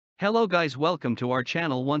Hello guys, welcome to our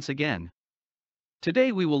channel once again.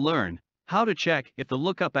 Today we will learn how to check if the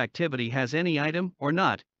lookup activity has any item or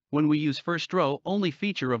not. When we use first row only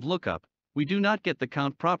feature of lookup, we do not get the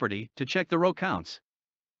count property to check the row counts.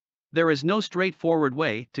 There is no straightforward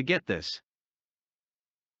way to get this.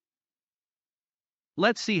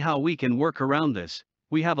 Let's see how we can work around this.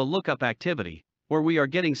 We have a lookup activity where we are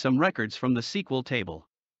getting some records from the SQL table.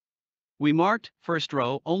 We marked first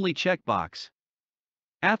row only checkbox.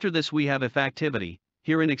 After this we have if activity.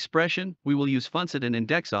 Here in expression, we will use funset and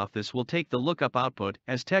index off. This will take the lookup output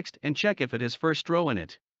as text and check if it has first row in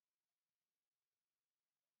it.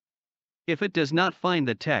 If it does not find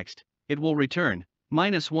the text, it will return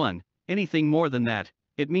 -1. Anything more than that,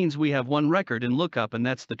 it means we have one record in lookup, and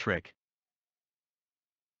that's the trick.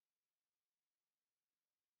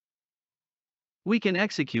 We can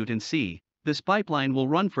execute and see, this pipeline will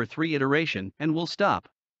run for 3 iterations and will stop.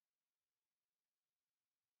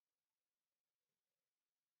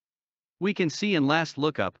 We can see in last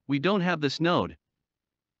lookup, we don't have this node.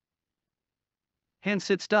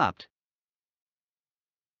 Hence it stopped.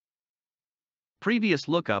 Previous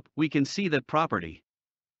lookup, we can see that property.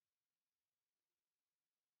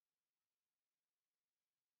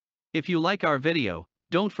 If you like our video,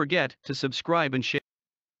 don't forget to subscribe and share.